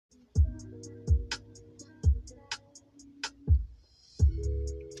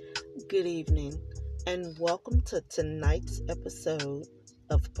Good evening, and welcome to tonight's episode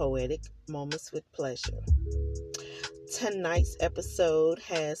of Poetic Moments with Pleasure. Tonight's episode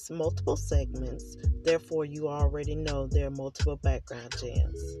has multiple segments, therefore you already know there are multiple background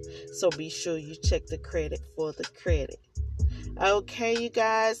jams. So be sure you check the credit for the credit. Okay, you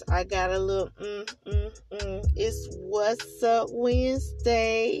guys, I got a little It's What's Up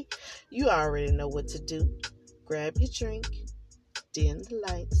Wednesday. You already know what to do. Grab your drink, dim the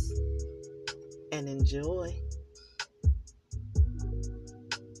lights, and enjoy.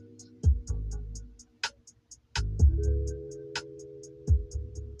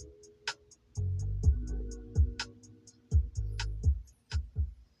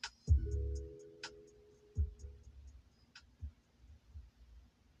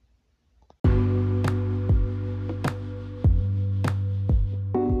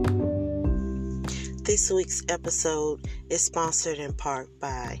 This week's episode is sponsored in part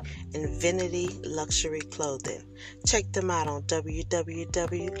by Infinity Luxury Clothing. Check them out on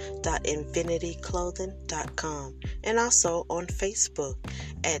www.infinityclothing.com and also on Facebook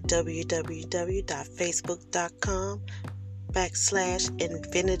at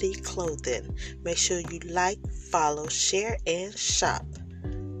www.facebook.com/Infinity Clothing. Make sure you like, follow, share, and shop.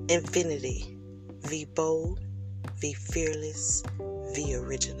 Infinity. Be bold, be fearless, be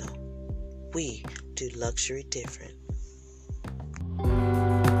original. We do luxury different.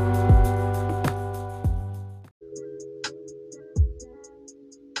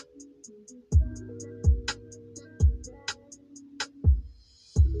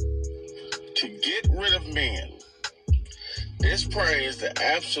 To get rid of men. This probably is the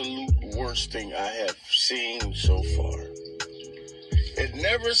absolute worst thing I have seen so far. It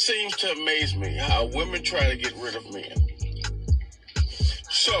never seems to amaze me how women try to get rid of men.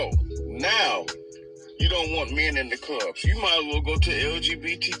 So, now, you don't want men in the clubs. You might as well go to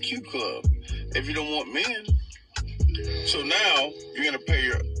LGBTQ club if you don't want men. So now, you're going to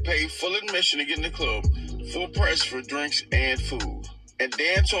pay full admission to get in the club, full price for drinks and food, and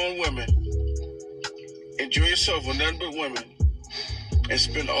dance on women, enjoy yourself with nothing but women, and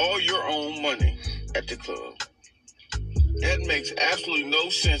spend all your own money at the club. That makes absolutely no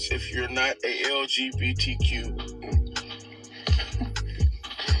sense if you're not a LGBTQ.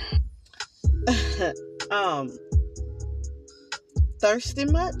 Thirsty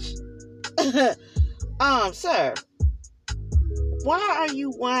much? Sir, why are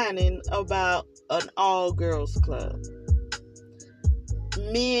you whining about an all-girls club?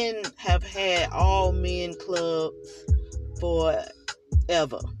 Men have had all-men clubs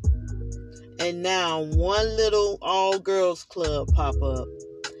forever. And now one little all-girls club pop up,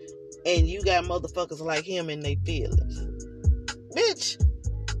 and you got motherfuckers like him in their feelings. Bitch,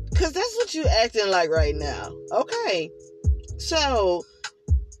 because that's what you acting like right now. Okay. So,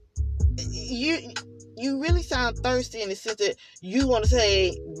 you really sound thirsty in the sense that you want to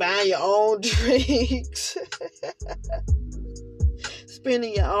say buying your own drinks,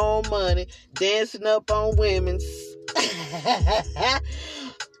 spending your own money, dancing up on women's.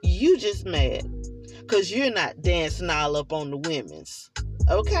 You just mad because you're not dancing all up on the women's.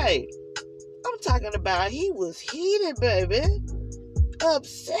 Okay. I'm talking about he was heated, baby.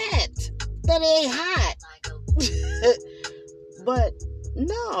 Upset that it ain't hot. But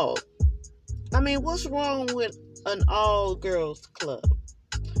no. I mean, what's wrong with an all-girls club?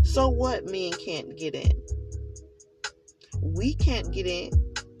 So what, men can't get in? We can't get in.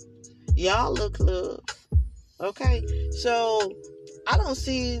 Y'all look clubs. Okay? So I don't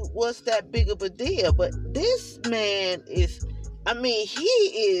see what's that big of a deal. But this man is, he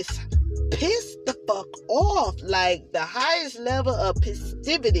is pissed the fuck off. Like the highest level of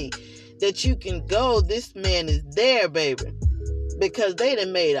festivity that you can go, this man is there, baby. Because they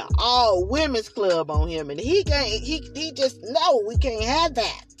done made an all women's club on him, and he just no, we can't have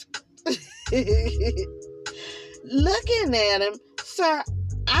that. Looking at him, sir,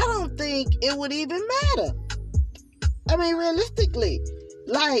 I don't think it would even matter. Realistically,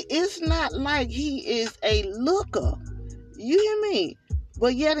 like, it's not like he is a looker. You hear me?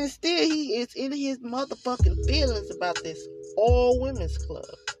 But yet and still he is in his motherfucking feelings about this all women's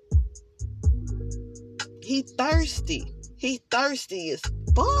club. He thirsty. He thirsty as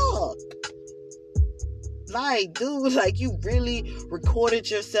fuck. Like, dude, like, you really recorded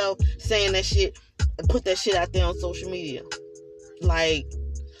yourself saying that shit and put that shit out there on social media. Like,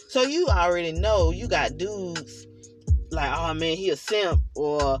 so you already know you got dudes like, oh man, he a simp,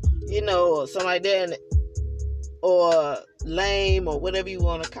 or, or something like that, or lame, or whatever you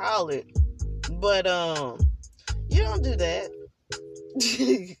want to call it. But, you don't do that.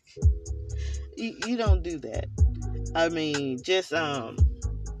 you don't do that. Just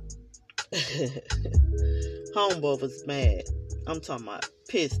Homeboy was mad. I'm talking about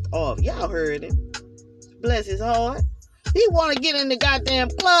pissed off. Y'all heard him. Bless his heart. He want to get in the goddamn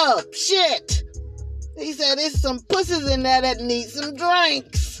club. Shit. He said there's some pussies in there that need some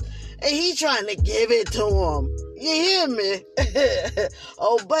drinks. And he trying to give it to him. You hear me?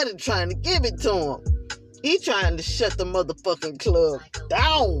 Old buddy trying to give it to him. He trying to shut the motherfucking club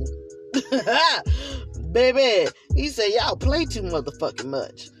down. Baby, he said y'all play too motherfucking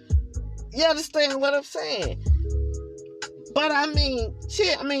much. You understand what I'm saying? But I mean,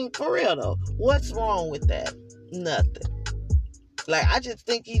 shit, for real though, what's wrong with that? Nothing. Like, I just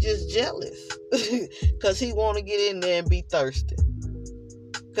think he just jealous. Because he want to get in there and be thirsty.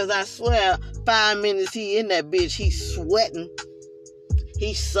 Because I swear, 5 minutes he in that bitch, he's sweating.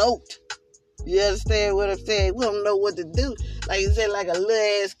 He's soaked. You understand what I'm saying? We don't know what to do. Like you said, like a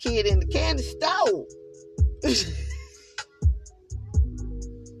little ass kid in the candy store.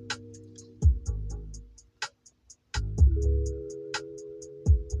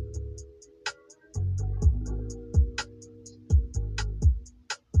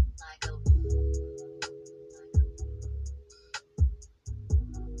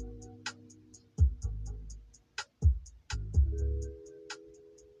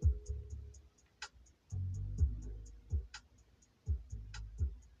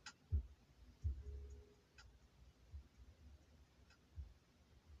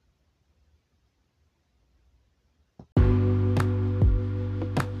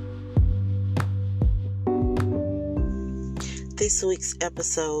 This week's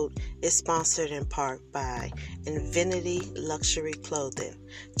episode is sponsored in part by Infinity Luxury Clothing.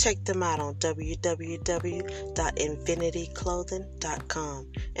 Check them out on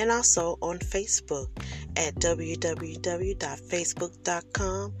www.infinityclothing.com and also on Facebook at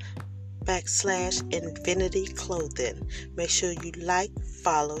www.facebook.com/Infinity Clothing. Make sure you like,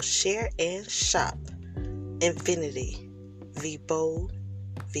 follow, share, and shop. Infinity. Be bold,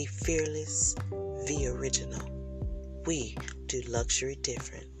 be fearless, be original. We do luxury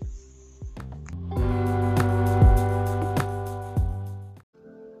different.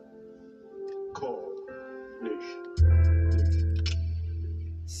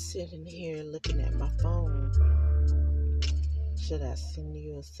 Sitting here looking at my phone. Should I send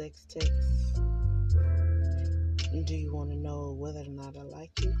you a sex text? Do you want to know whether or not I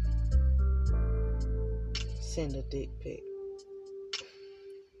like you? Send a dick pic.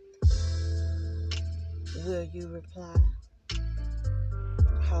 Will you reply?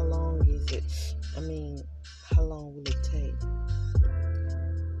 How long is it? How long will it take?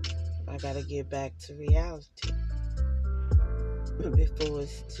 I gotta get back to reality before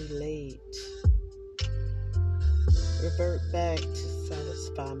it's too late. Revert back to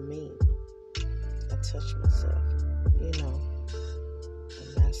satisfy me. I touch myself, I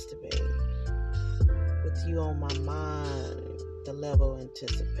masturbate. With you on my mind, the level of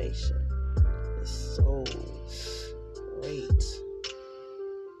anticipation is so great.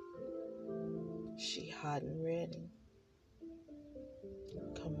 She hot and ready.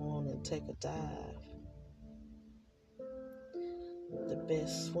 Come on and take a dive. The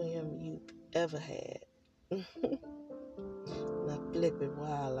best swim you've ever had. Now flip it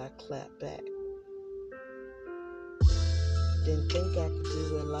while I clap back. Didn't think I could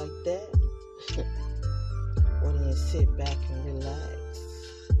do it like that. Well then sit back and relax.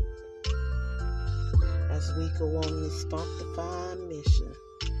 As we go on this funky-fine mission.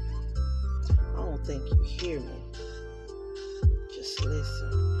 I don't think you hear me. Just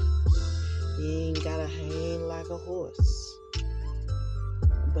listen. You ain't gotta hang like a horse,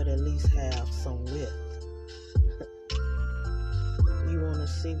 but at least have some width. You wanna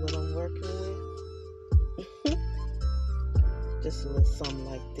see what I'm working with? Just a little something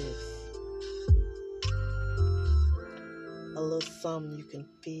like this. A little something you can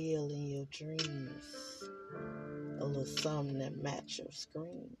feel in your dreams. A little something that match your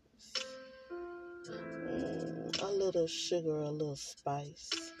screams. A little sugar, a little spice.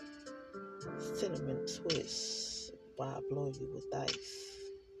 Cinnamon twist while I blow you with ice.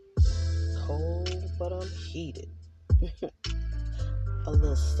 Cold, but I'm heated. A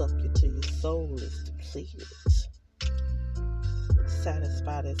little suck you till your soul is depleted.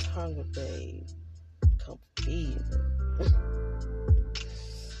 Satisfy this hunger, babe. Come feed me.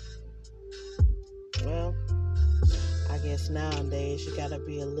 Well, I guess nowadays you gotta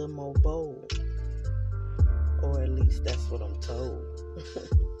be a little more bold. Or at least that's what I'm told.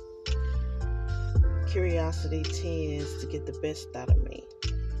 Curiosity tends to get the best out of me.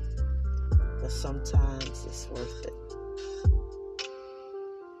 But sometimes it's worth it.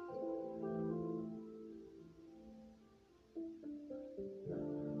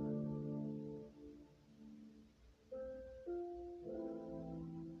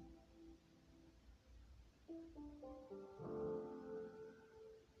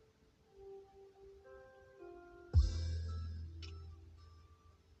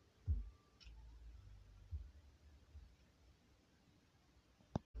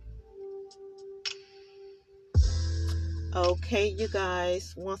 Okay, you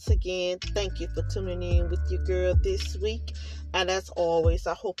guys, once again, thank you for tuning in with your girl this week. And as always,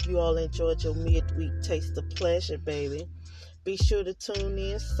 I hope you all enjoyed your midweek taste of pleasure, baby. Be sure to tune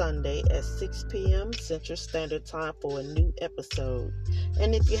in Sunday at 6 p.m. Central Standard Time for a new episode.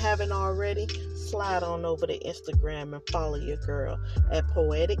 And if you haven't already, slide on over to Instagram and follow your girl at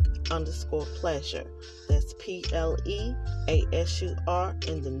poetic_pleasure. That's PLEASUR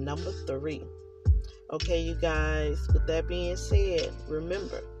and the number 3. Okay, you guys, with that being said,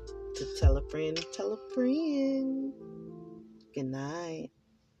 remember to tell a friend. Good night.